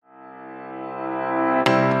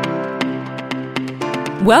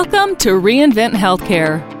Welcome to Reinvent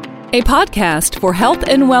Healthcare, a podcast for health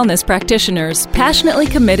and wellness practitioners passionately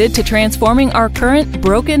committed to transforming our current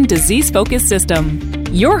broken, disease-focused system.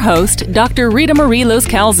 Your host, Dr. Rita Marie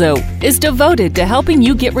Loscalzo, is devoted to helping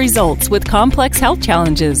you get results with complex health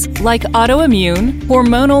challenges like autoimmune,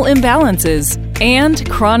 hormonal imbalances, and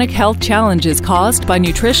chronic health challenges caused by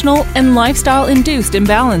nutritional and lifestyle-induced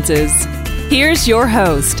imbalances. Here's your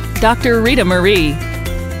host, Dr. Rita Marie.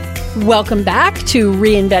 Welcome back to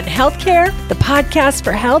Reinvent Healthcare, the podcast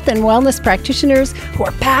for health and wellness practitioners who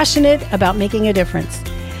are passionate about making a difference.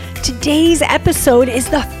 Today's episode is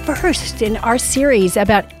the first in our series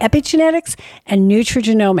about epigenetics and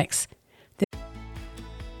nutrigenomics.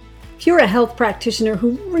 If you're a health practitioner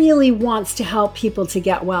who really wants to help people to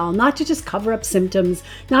get well, not to just cover up symptoms,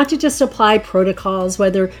 not to just apply protocols,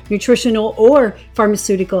 whether nutritional or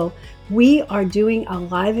pharmaceutical, we are doing a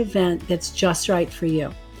live event that's just right for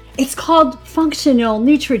you. It's called Functional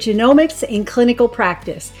Nutrigenomics in Clinical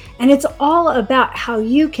Practice, and it's all about how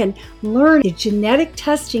you can learn the genetic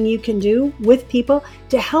testing you can do with people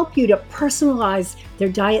to help you to personalize their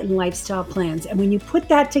diet and lifestyle plans. And when you put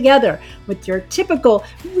that together with your typical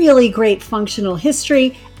really great functional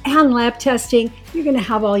history and lab testing, you're going to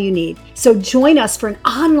have all you need. So join us for an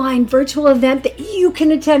online virtual event that you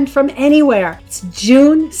can attend from anywhere. It's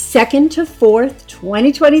June 2nd to 4th,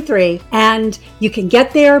 2023. And you can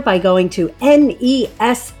get there by going to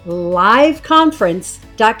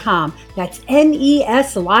nesliveconference.com. That's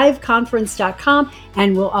nesliveconference.com.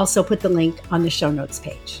 And we'll also put the link on the show notes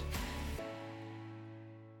page.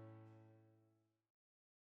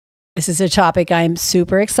 This is a topic I'm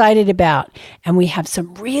super excited about, and we have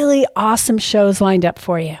some really awesome shows lined up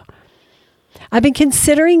for you. I've been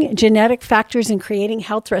considering genetic factors in creating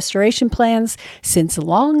health restoration plans since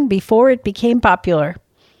long before it became popular.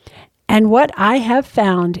 And what I have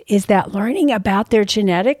found is that learning about their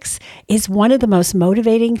genetics is one of the most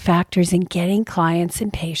motivating factors in getting clients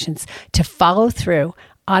and patients to follow through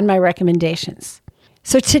on my recommendations.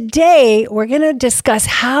 So today, we're going to discuss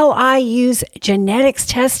how I use genetics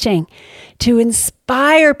testing to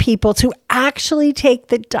inspire people to actually take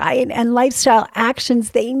the diet and lifestyle actions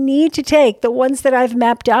they need to take, the ones that I've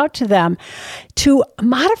mapped out to them, to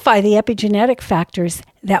modify the epigenetic factors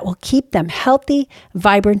that will keep them healthy,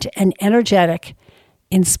 vibrant, and energetic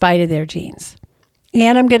in spite of their genes.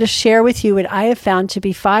 And I'm going to share with you what I have found to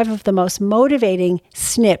be 5 of the most motivating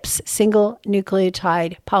SNPs, single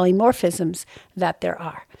nucleotide polymorphisms, that there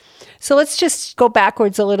are. So let's just go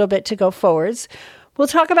backwards a little bit to go forwards. We'll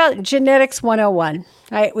talk about genetics 101.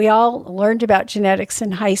 Right? We all learned about genetics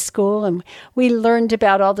in high school, and we learned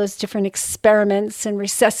about all those different experiments and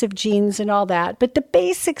recessive genes and all that. But the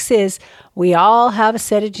basics is we all have a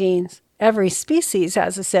set of genes. Every species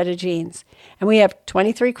has a set of genes. And we have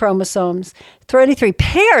 23 chromosomes, 23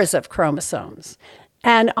 pairs of chromosomes.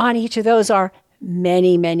 And on each of those are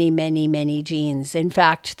many, many, many, many genes. In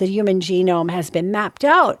fact, the human genome has been mapped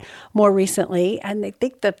out more recently. And I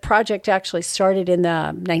think the project actually started in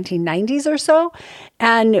the 1990s or so.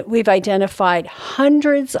 And we've identified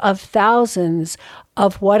hundreds of thousands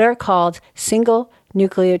of what are called single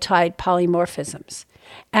nucleotide polymorphisms.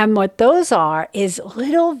 And what those are is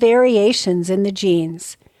little variations in the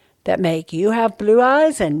genes that make you have blue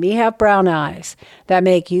eyes and me have brown eyes, that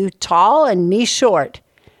make you tall and me short,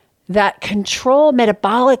 that control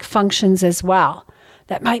metabolic functions as well,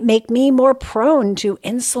 that might make me more prone to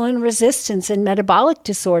insulin resistance and metabolic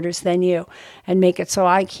disorders than you, and make it so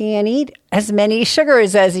I can't eat as many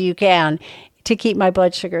sugars as you can to keep my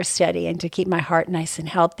blood sugar steady and to keep my heart nice and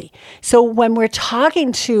healthy. So when we're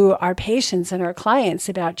talking to our patients and our clients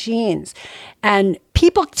about genes, and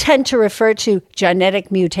people tend to refer to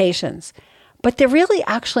genetic mutations, but they're really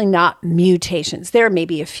actually not mutations. There may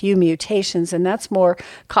be a few mutations, and that's more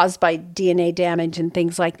caused by DNA damage and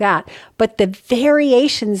things like that. But the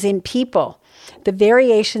variations in people, the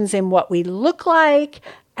variations in what we look like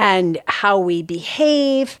and how we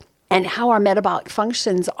behave, and how our metabolic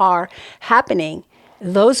functions are happening,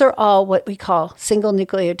 those are all what we call single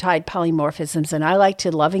nucleotide polymorphisms. And I like to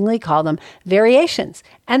lovingly call them variations.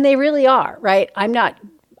 And they really are, right? I'm not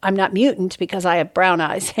mutant because I have brown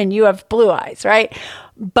eyes and you have blue eyes, right?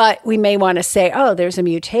 But we may want to say, oh, there's a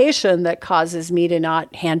mutation that causes me to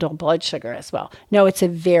not handle blood sugar as well. No, it's a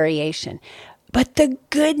variation. But the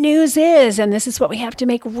good news is, and this is what we have to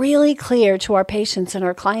make really clear to our patients and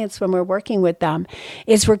our clients when we're working with them,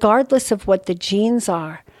 is regardless of what the genes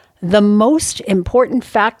are, the most important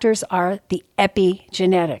factors are the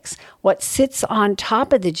epigenetics, what sits on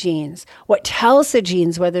top of the genes, what tells the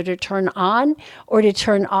genes whether to turn on or to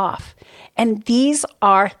turn off. And these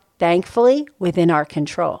are, thankfully, within our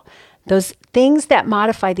control. Those things that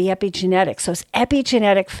modify the epigenetics, those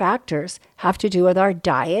epigenetic factors have to do with our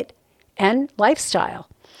diet and lifestyle.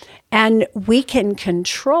 And we can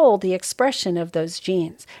control the expression of those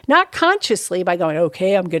genes, not consciously by going,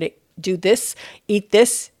 okay, I'm going to do this, eat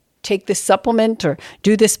this, take this supplement, or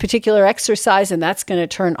do this particular exercise, and that's going to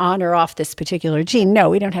turn on or off this particular gene. No,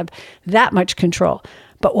 we don't have that much control.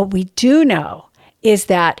 But what we do know is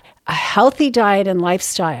that a healthy diet and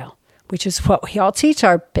lifestyle, which is what we all teach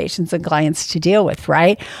our patients and clients to deal with,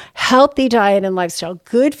 right? Healthy diet and lifestyle,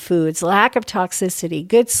 good foods, lack of toxicity,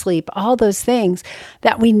 good sleep, all those things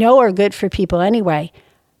that we know are good for people anyway.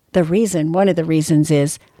 One of the reasons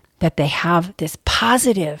is that they have this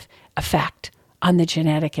positive effect on the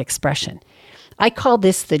genetic expression. I call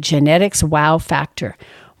this the genetics wow factor.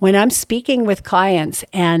 When I'm speaking with clients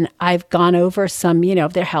and I've gone over some,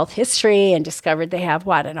 of their health history and discovered they have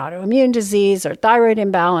an autoimmune disease or thyroid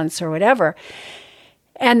imbalance or whatever,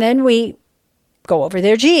 and then we go over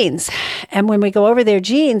their genes. And when we go over their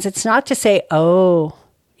genes, it's not to say, oh,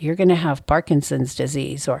 you're going to have Parkinson's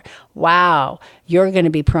disease, or wow, you're going to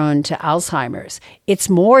be prone to Alzheimer's. It's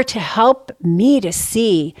more to help me to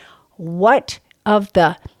see what of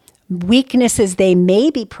the weaknesses they may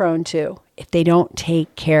be prone to if they don't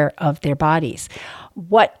take care of their bodies,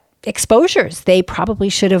 what exposures they probably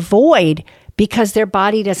should avoid because their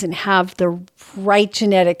body doesn't have the right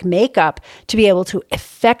genetic makeup to be able to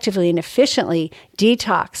effectively and efficiently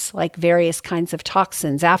detox like various kinds of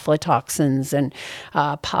toxins, aflatoxins and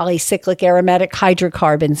polycyclic aromatic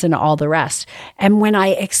hydrocarbons and all the rest. And when I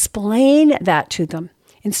explain that to them,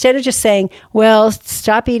 instead of just saying, well,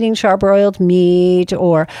 stop eating charbroiled meat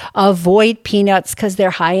or avoid peanuts because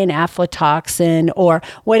they're high in aflatoxin or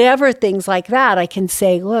whatever, things like that, I can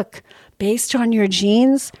say, look, based on your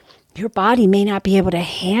genes, your body may not be able to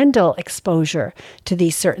handle exposure to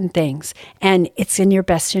these certain things. And it's in your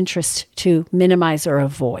best interest to minimize or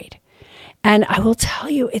avoid. And I will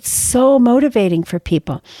tell you, it's so motivating for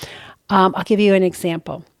people. I'll give you an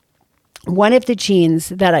example. One of the genes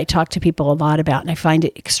that I talk to people a lot about, and I find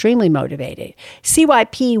it extremely motivating,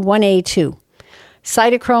 CYP1A2,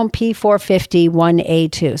 cytochrome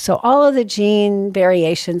P450-1A2. So all of the gene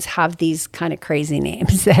variations have these kind of crazy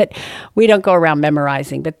names that we don't go around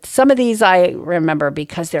memorizing. But some of these I remember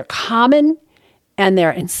because they're common and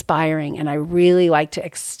they're inspiring. And I really like to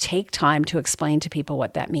take time to explain to people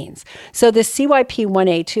what that means. So the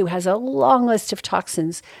CYP1A2 has a long list of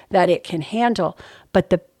toxins that it can handle.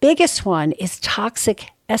 But the biggest one is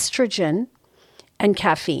toxic estrogen and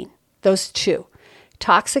caffeine, those two,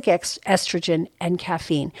 toxic estrogen and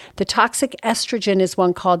caffeine. The toxic estrogen is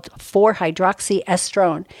one called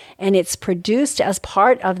 4-hydroxyestrone, and it's produced as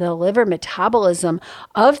part of the liver metabolism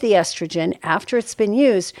of the estrogen after it's been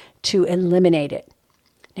used to eliminate it.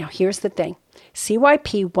 Now, here's the thing.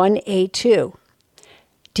 CYP1A2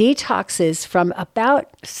 detoxes from about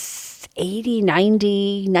 80,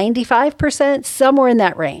 90, 95%, somewhere in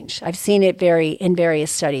that range. I've seen it vary in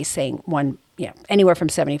various studies saying anywhere from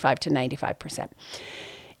 75 to 95%.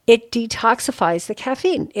 It detoxifies the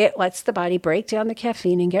caffeine. It lets the body break down the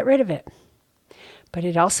caffeine and get rid of it. But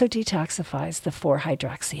it also detoxifies the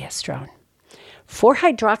 4-hydroxyestrone.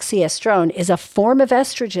 4-hydroxyestrone is a form of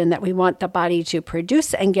estrogen that we want the body to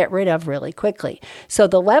produce and get rid of really quickly. So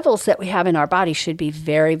the levels that we have in our body should be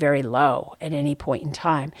very, very low at any point in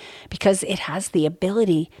time because it has the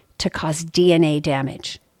ability to cause DNA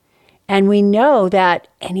damage. And we know that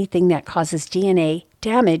anything that causes DNA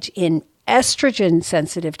damage in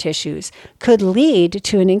estrogen-sensitive tissues could lead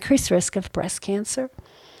to an increased risk of breast cancer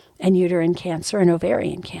and uterine cancer and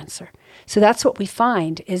ovarian cancer. So that's what we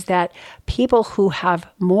find is that people who have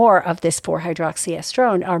more of this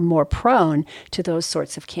 4-hydroxyestrone are more prone to those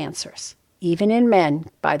sorts of cancers. Even in men,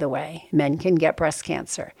 by the way, men can get breast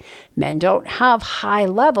cancer. Men don't have high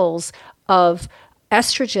levels of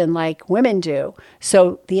estrogen like women do.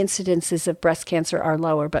 So the incidences of breast cancer are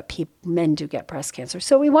lower, but men do get breast cancer.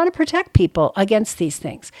 So we want to protect people against these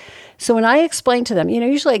things. So when I explain to them,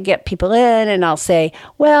 usually I get people in and I'll say,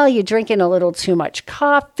 well, you're drinking a little too much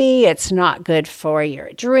coffee. It's not good for your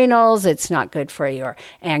adrenals. It's not good for your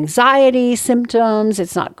anxiety symptoms.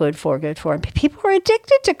 It's not good for. And people are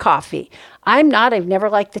addicted to coffee. I'm not. I've never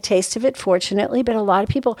liked the taste of it, fortunately, but a lot of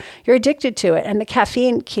people, you're addicted to it. And the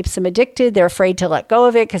caffeine keeps them addicted. They're afraid to let go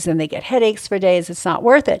of it because then they get headaches for days. It's not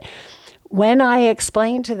worth it. When I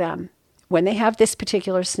explain to them, when they have this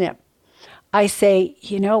particular SNP, I say,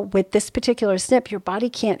 with this particular SNP, your body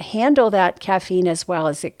can't handle that caffeine as well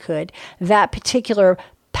as it could. That particular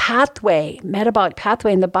pathway, metabolic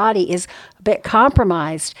pathway in the body is a bit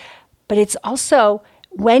compromised, but it's also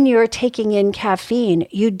when you're taking in caffeine,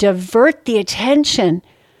 you divert the attention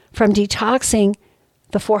from detoxing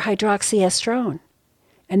the 4-hydroxyestrone.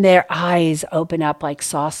 And their eyes open up like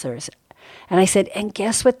saucers. And I said, and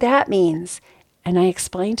guess what that means? And I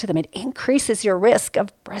explained to them, it increases your risk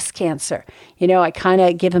of breast cancer. I kind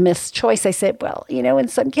of give them this choice. I said, well, in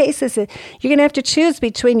some cases, you're going to have to choose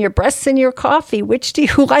between your breasts and your coffee. Which do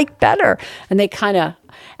you like better? And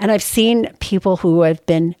and I've seen people who have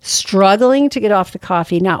been struggling to get off the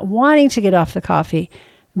coffee, not wanting to get off the coffee,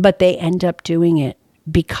 but they end up doing it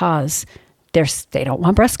because they don't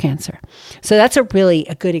want breast cancer. So that's a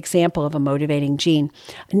good example of a motivating gene.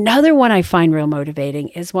 Another one I find real motivating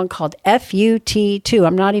is one called FUT2.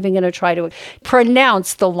 I'm not even going to try to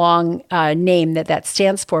pronounce the long name that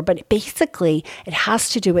stands for, but basically it has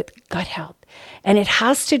to do with gut health. And it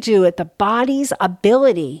has to do with the body's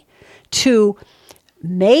ability to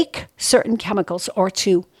make certain chemicals or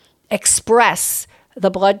to express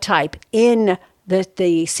the blood type in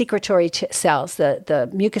the secretory cells, the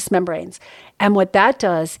mucous membranes. And what that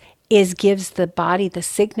does is gives the body the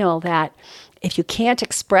signal that if you can't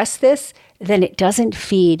express this, then it doesn't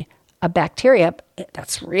feed a bacteria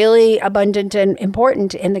that's really abundant and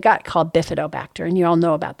important in the gut called Bifidobacter. And you all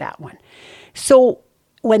know about that one. So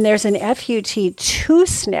when there's an FUT2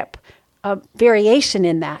 SNP, a variation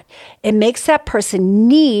in that, it makes that person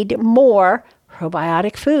need more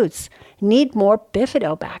probiotic foods, need more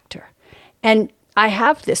Bifidobacter. And I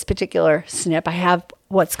have this particular SNP. I have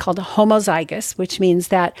what's called a homozygous, which means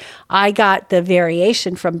that I got the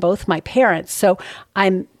variation from both my parents. So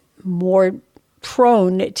I'm more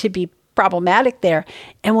prone to be problematic there.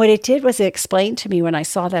 And what it did was it explained to me when I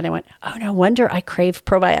saw that, I went, oh, no wonder I crave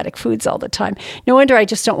probiotic foods all the time. No wonder I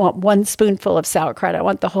just don't want one spoonful of sauerkraut. I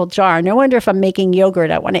want the whole jar. No wonder if I'm making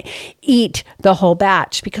yogurt, I want to eat the whole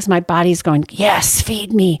batch because my body's going, yes,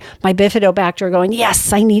 feed me. My Bifidobacter are going,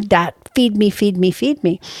 yes, I need that. Feed me, feed me, feed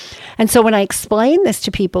me. And so when I explain this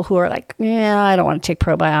to people who are like, yeah, I don't want to take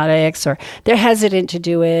probiotics, or they're hesitant to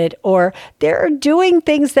do it, or they're doing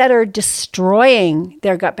things that are destroying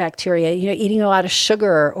their gut bacteria, eating a lot of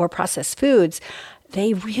sugar or processed foods,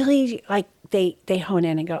 they really they hone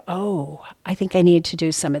in and go, oh, I think I need to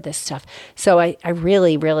do some of this stuff. So I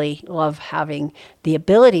really, really love having the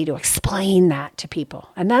ability to explain that to people.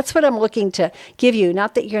 And that's what I'm looking to give you.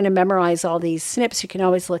 Not that you're going to memorize all these SNPs, you can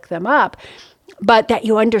always look them up, but that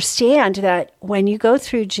you understand that when you go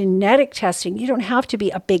through genetic testing, you don't have to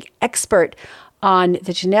be a big expert on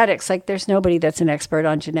the genetics. Like there's nobody that's an expert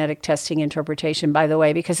on genetic testing interpretation, by the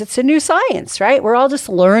way, because it's a new science, right? We're all just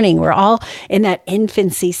learning. We're all in that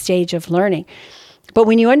infancy stage of learning. But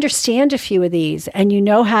when you understand a few of these and you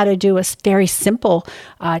know how to do a very simple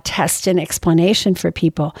test and explanation for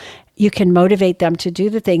people, you can motivate them to do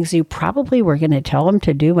the things you probably were going to tell them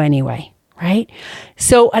to do anyway. Right?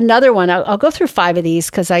 So another one, I'll go through 5 of these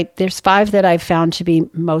because there's 5 that I've found to be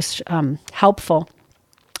most helpful.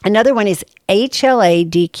 Another one is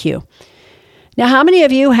HLA-DQ. Now, how many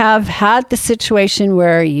of you have had the situation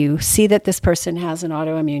where you see that this person has an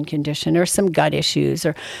autoimmune condition or some gut issues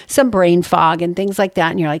or some brain fog and things like that,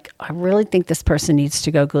 and you're like, I really think this person needs to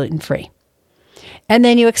go gluten-free. And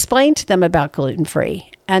then you explain to them about gluten-free,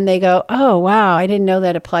 and they go, oh, wow, I didn't know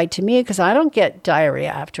that applied to me because I don't get diarrhea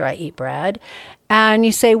after I eat bread. And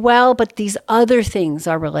you say, well, but these other things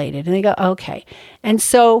are related. And they go, okay. And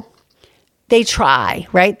so they try,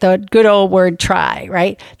 right? The good old word try,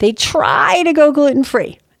 right? They try to go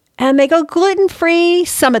gluten-free. And they go gluten-free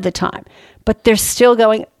some of the time. But they're still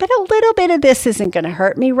going, but a little bit of this isn't going to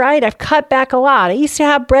hurt me, right? I've cut back a lot. I used to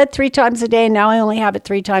have bread 3 times a day. And now I only have it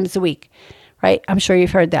 3 times a week, right? I'm sure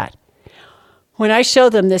you've heard that. When I show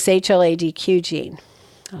them this HLA-DQ gene,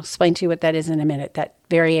 I'll explain to you what that is in a minute, that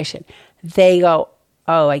variation. They go,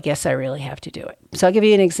 oh, I guess I really have to do it. So I'll give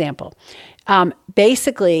you an example.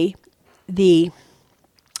 Basically, I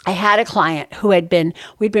had a client who we'd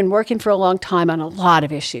been working for a long time on a lot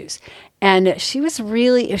of issues. And she was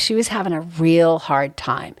having a real hard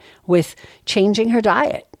time with changing her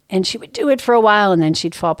diet. And she would do it for a while and then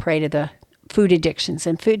she'd fall prey to the food addictions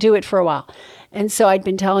and do it for a while. And so I'd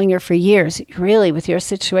been telling her for years, really, with your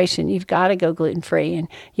situation, you've got to go gluten-free. And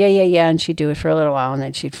yeah. And she'd do it for a little while and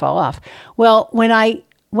then she'd fall off. Well, when I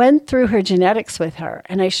went through her genetics with her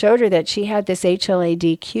and I showed her that she had this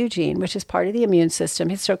HLA-DQ gene, which is part of the immune system.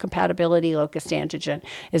 Histocompatibility locus antigen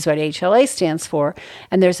is what HLA stands for.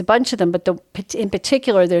 And there's a bunch of them, but in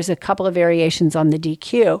particular, there's a couple of variations on the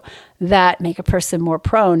DQ that make a person more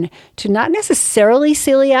prone to not necessarily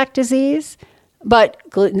celiac disease, but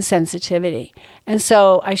gluten sensitivity. And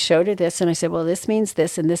so I showed her this and I said, well, this means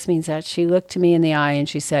this and this means that. She looked me in the eye and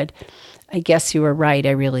she said, I guess you were right.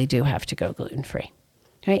 I really do have to go gluten-free.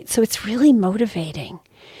 Right? So it's really motivating.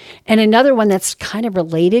 And another one that's kind of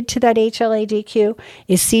related to that HLA-DQ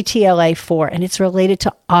is CTLA-4, and it's related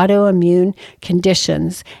to autoimmune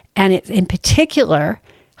conditions, and it's in particular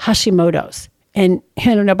Hashimoto's. And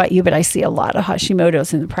I don't know about you, but I see a lot of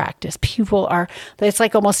Hashimoto's in the practice. It's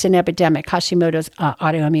like almost an epidemic, Hashimoto's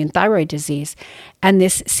autoimmune thyroid disease. And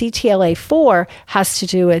this CTLA-4 has to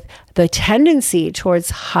do with the tendency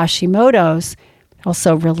towards Hashimoto's,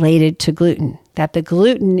 also related to gluten, that the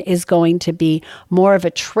gluten is going to be more of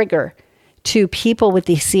a trigger to people with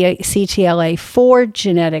the CTLA-4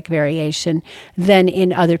 genetic variation than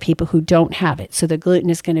in other people who don't have it. So the gluten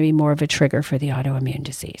is going to be more of a trigger for the autoimmune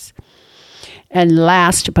disease. And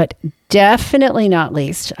last, but definitely not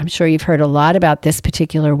least, I'm sure you've heard a lot about this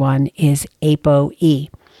particular one, is ApoE.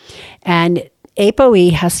 And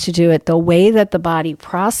ApoE has to do with the way that the body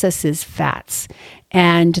processes fats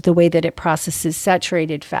and the way that it processes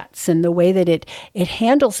saturated fats and the way that it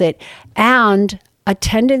handles it, and a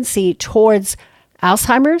tendency towards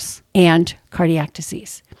Alzheimer's and cardiac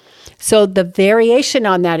disease. So the variation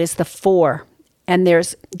on that is the 4. And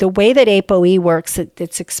there's the way that ApoE works,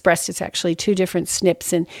 it's expressed, it's actually 2 different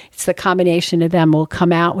SNPs, and it's the combination of them will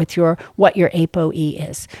come out with what your ApoE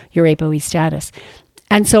is, your ApoE status.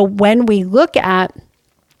 And so when we look at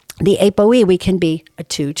the ApoE, we can be a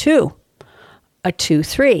 2-2, a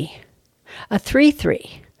 2-3, a 3-3,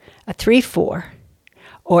 a 3-4,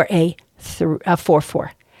 or a 4-4.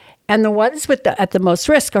 And the ones at the most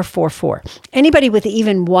risk are 4-4. Anybody with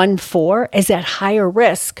even 1-4 is at higher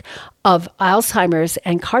risk of Alzheimer's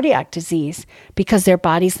and cardiac disease because their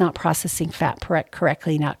body's not processing fat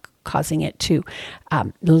correctly, not causing it to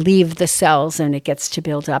leave the cells, and it gets to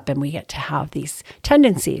build up, and we get to have these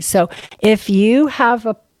tendencies. So if you have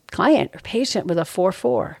a client or patient with a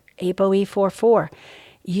 4-4, ApoE 4-4,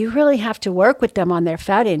 you really have to work with them on their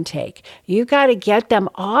fat intake. You got to get them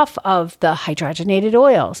off of the hydrogenated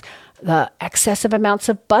oils, the excessive amounts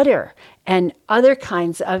of butter, and other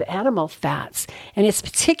kinds of animal fats. And it's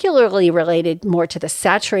particularly related more to the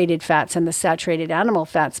saturated fats and the saturated animal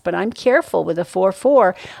fats. But I'm careful with a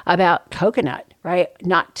 4-4 about coconut, right?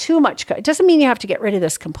 Not too much. It doesn't mean you have to get rid of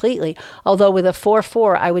this completely. Although with a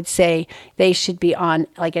 4-4, I would say they should be on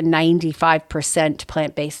like a 95%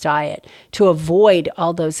 plant-based diet to avoid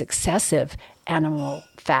all those excessive animal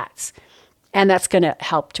fats. And that's going to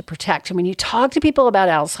help to protect. And when you talk to people about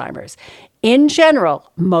Alzheimer's, in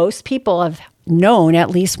general, most people have known at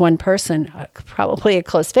least one person, probably a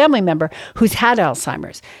close family member, who's had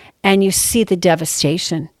Alzheimer's. And you see the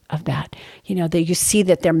devastation of that. You see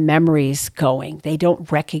that their memory's going. They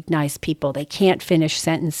don't recognize people. They can't finish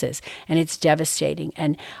sentences. And it's devastating.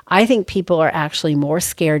 And I think people are actually more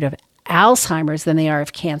scared of Alzheimer's than they are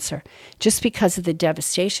of cancer, just because of the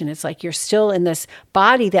devastation. It's like you're still in this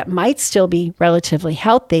body that might still be relatively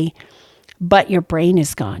healthy, but your brain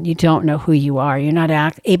is gone. You don't know who you are. You're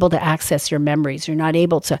not able to access your memories. You're not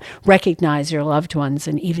able to recognize your loved ones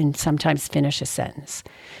and even sometimes finish a sentence.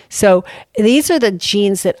 So these are the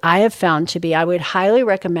genes that I have found to be, I would highly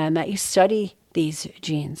recommend that you study these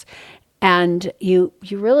genes and you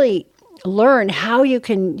really learn how you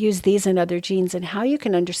can use these and other genes and how you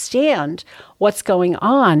can understand what's going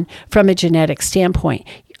on from a genetic standpoint.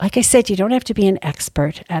 Like I said, you don't have to be an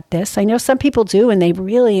expert at this. I know some people do, and they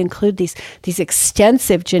really include these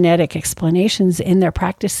extensive genetic explanations in their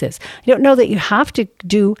practices. I don't know that you have to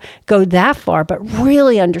go that far, but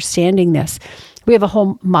really understanding this. We have a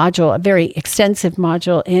whole module, a very extensive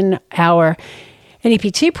module in our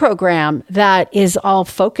NEPT program that is all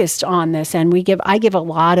focused on this. And I give a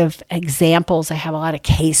lot of examples. I have a lot of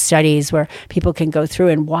case studies where people can go through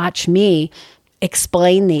and watch me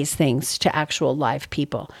explain these things to actual live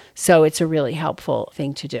people. So it's a really helpful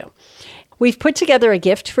thing to do. We've put together a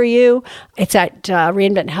gift for you. It's at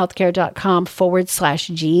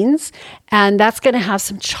reinventhealthcare.com/genes. And that's going to have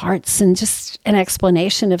some charts and just an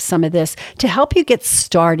explanation of some of this to help you get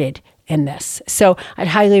started in this. So I'd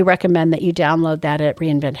highly recommend that you download that at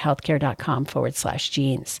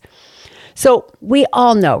reinventhealthcare.com/genes. So we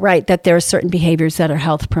all know, right, that there are certain behaviors that are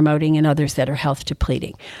health promoting and others that are health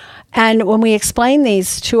depleting. And when we explain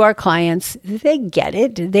these to our clients, they get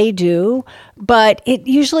it, they do, but it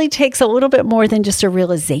usually takes a little bit more than just a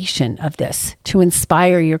realization of this to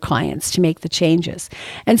inspire your clients to make the changes.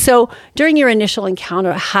 And so during your initial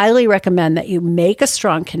encounter, I highly recommend that you make a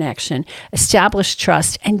strong connection, establish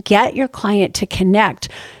trust, and get your client to connect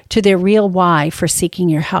to their real why for seeking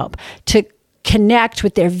your help, to connect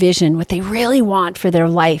with their vision, what they really want for their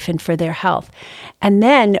life and for their health. And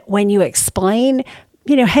then when you explain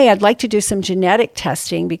hey, I'd like to do some genetic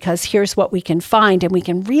testing because here's what we can find, and we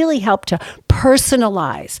can really help to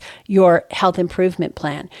personalize your health improvement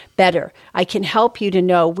plan better. I can help you to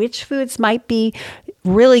know which foods might be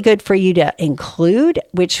really good for you to include,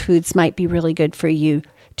 which foods might be really good for you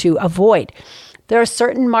to avoid. There are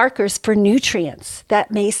certain markers for nutrients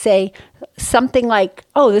that may say something like,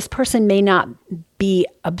 oh, this person may not be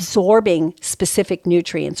absorbing specific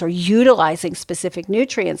nutrients or utilizing specific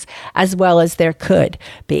nutrients as well as there could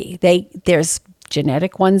be. There's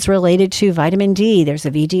genetic ones related to vitamin D. There's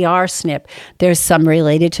a VDR SNP. There's some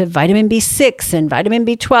related to vitamin B6 and vitamin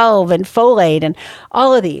B12 and folate and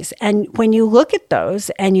all of these. And when you look at those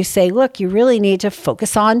and you say, look, you really need to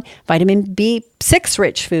focus on vitamin B6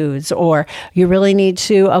 rich foods, or you really need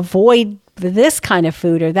to avoid this kind of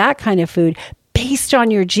food or that kind of food based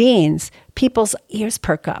on your genes, people's ears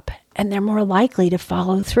perk up and they're more likely to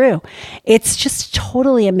follow through. It's just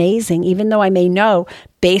totally amazing, even though I may know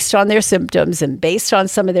based on their symptoms and based on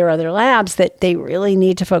some of their other labs that they really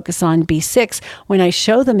need to focus on B6. When I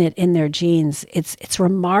show them it in their genes, it's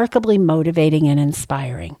remarkably motivating and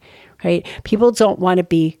inspiring, right? People don't want to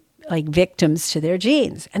be like victims to their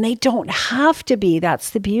genes, and they don't have to be.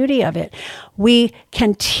 That's the beauty of it. We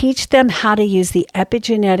can teach them how to use the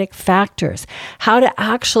epigenetic factors, how to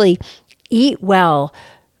actually eat well,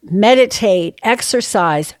 meditate,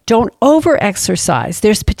 exercise. Don't over-exercise.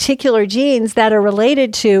 There's particular genes that are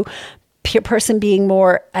related to a person being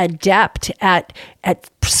more adept at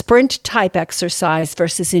sprint type exercise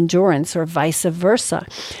versus endurance, or vice versa.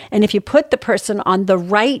 And if you put the person on the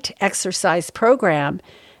right exercise program,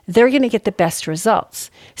 they're going to get the best results.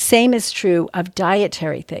 Same is true of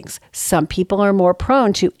dietary things. Some people are more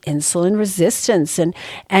prone to insulin resistance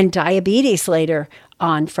and diabetes later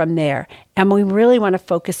on from there. And we really want to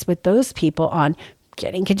focus with those people on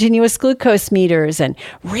getting continuous glucose meters and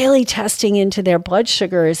really testing into their blood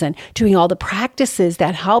sugars and doing all the practices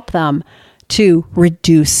that help them to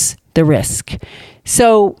reduce the risk.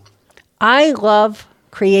 So I love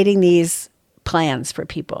creating these plans for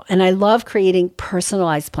people, and I love creating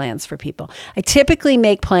personalized plans for people. I typically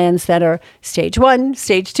make plans that are stage 1,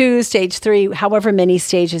 stage 2, stage 3, however many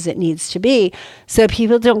stages it needs to be, so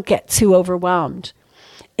people don't get too overwhelmed.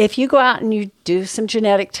 If you go out and you do some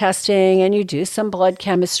genetic testing and you do some blood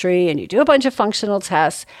chemistry and you do a bunch of functional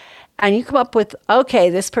tests and you come up with, okay,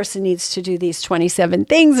 this person needs to do these 27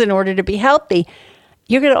 things in order to be healthy,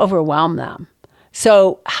 you're going to overwhelm them.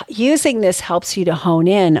 So using this helps you to hone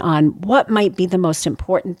in on what might be the most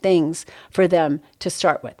important things for them to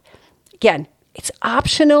start with. Again, it's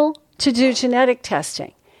optional to do genetic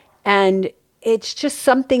testing, and it's just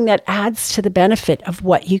something that adds to the benefit of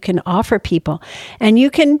what you can offer people. And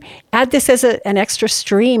you can add this as an extra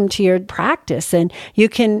stream to your practice, and you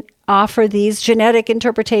can offer these genetic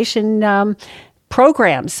interpretation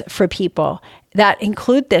programs for people that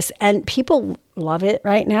include this. And people love it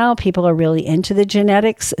right now. People are really into the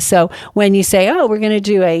genetics. So when you say, oh, we're going to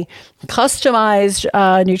do a customized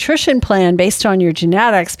nutrition plan based on your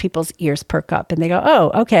genetics, people's ears perk up and they go,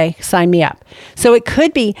 oh, okay, sign me up. So it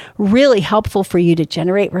could be really helpful for you to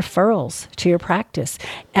generate referrals to your practice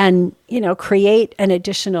and, create an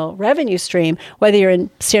additional revenue stream, whether you're in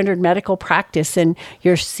standard medical practice and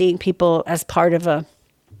you're seeing people as part of a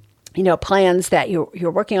plans that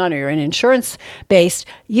you're working on, or you're in insurance based,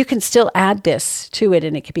 you can still add this to it,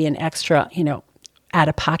 and it could be an extra, out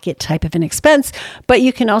of pocket type of an expense, but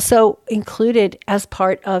you can also include it as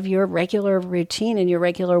part of your regular routine and your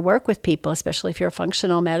regular work with people, especially if you're a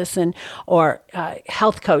functional medicine or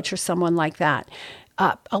health coach or someone like that.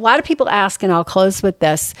 A lot of people ask, and I'll close with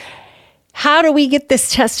this, how do we get this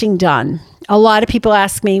testing done? A lot of people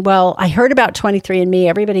ask me, well, I heard about 23andMe.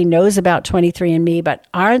 Everybody knows about 23andMe, but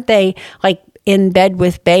aren't they in bed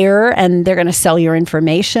with Bayer and they're going to sell your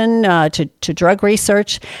information to drug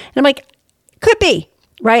research? And I'm like, could be,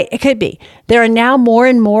 right? It could be. There are now more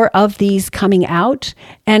and more of these coming out,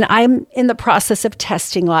 and I'm in the process of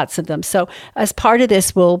testing lots of them. So as part of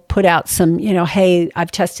this, we'll put out some, hey,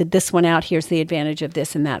 I've tested this one out. Here's the advantage of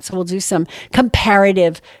this and that. So we'll do some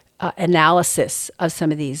comparative analysis of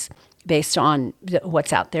some of these based on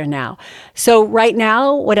what's out there now. So right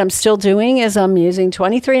now, what I'm still doing is I'm using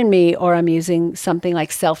 23andMe, or I'm using something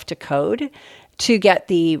like Self-Decode to get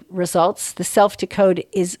the results. The Self-Decode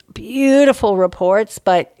is beautiful reports,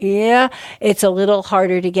 but yeah, it's a little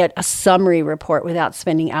harder to get a summary report without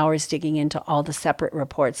spending hours digging into all the separate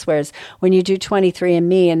reports. Whereas when you do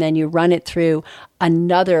 23andMe and then you run it through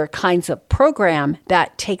another kinds of program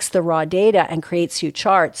that takes the raw data and creates you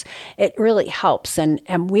charts, it really helps. And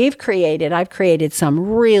I've created some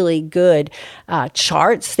really good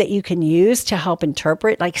charts that you can use to help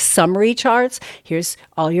interpret, like summary charts. Here's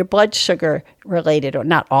all your blood sugar related, or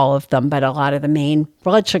not all of them, but a lot of the main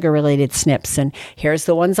blood sugar related SNPs. And here's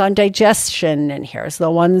the ones on digestion, and here's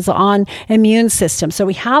the ones on immune system. So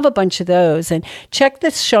we have a bunch of those, and check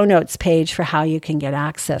the show notes page for how you can get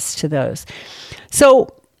access to those. So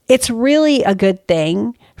it's really a good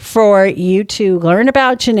thing for you to learn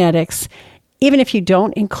about genetics. Even if you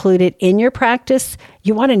don't include it in your practice,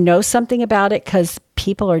 you want to know something about it because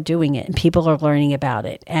people are doing it and people are learning about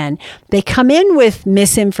it. And they come in with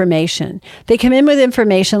misinformation. They come in with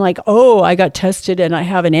information like, oh, I got tested and I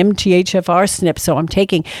have an MTHFR SNP, so I'm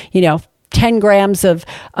taking, 10 grams of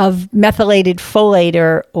methylated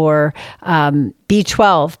folate or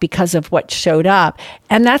B12 because of what showed up.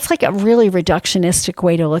 And that's like a really reductionistic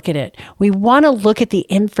way to look at it. We want to look at the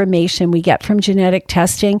information we get from genetic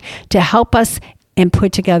testing to help us and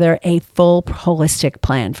put together a full holistic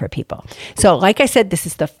plan for people. So like I said, this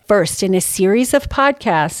is the first in a series of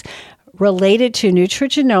podcasts related to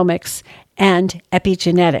nutrigenomics and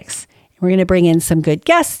epigenetics. We're going to bring in some good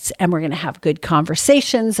guests and we're going to have good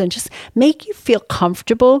conversations and just make you feel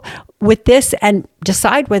comfortable with this and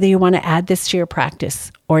decide whether you want to add this to your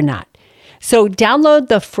practice or not. So download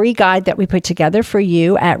the free guide that we put together for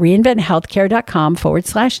you at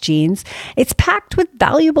reinventhealthcare.com/genes. It's packed with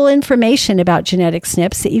valuable information about genetic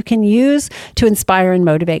SNPs that you can use to inspire and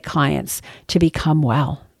motivate clients to become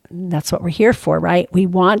well. That's what we're here for, right? We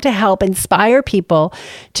want to help inspire people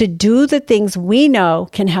to do the things we know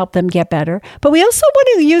can help them get better. But we also want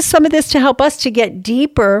to use some of this to help us to get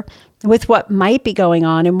deeper with what might be going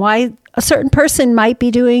on and why a certain person might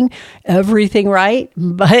be doing everything right,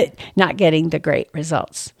 but not getting the great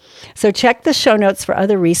results. So check the show notes for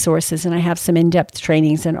other resources, and I have some in-depth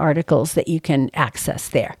trainings and articles that you can access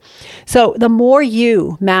there. So the more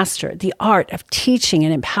you master the art of teaching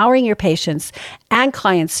and empowering your patients and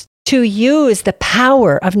clients to use the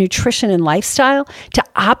power of nutrition and lifestyle to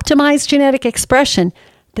optimize genetic expression,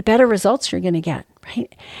 the better results you're going to get.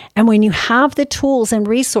 Right? And when you have the tools and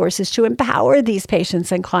resources to empower these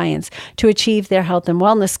patients and clients to achieve their health and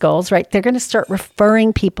wellness goals, right, they're going to start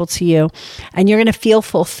referring people to you and you're going to feel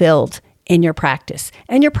fulfilled in your practice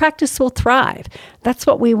and your practice will thrive. That's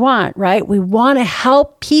what we want, right? We want to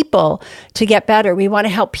help people to get better. We want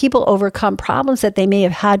to help people overcome problems that they may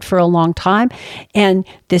have had for a long time. And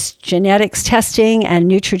this genetics testing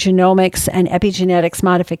and nutrigenomics and epigenetics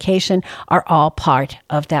modification are all part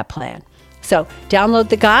of that plan. So download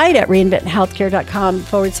the guide at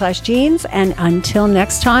reinventhealthcare.com/genes. And until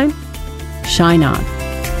next time, shine on.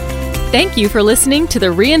 Thank you for listening to the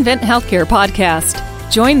Reinvent Healthcare podcast.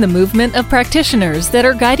 Join the movement of practitioners that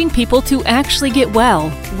are guiding people to actually get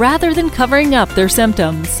well rather than covering up their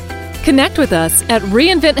symptoms. Connect with us at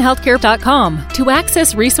reinventhealthcare.com to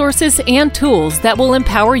access resources and tools that will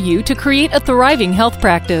empower you to create a thriving health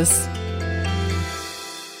practice.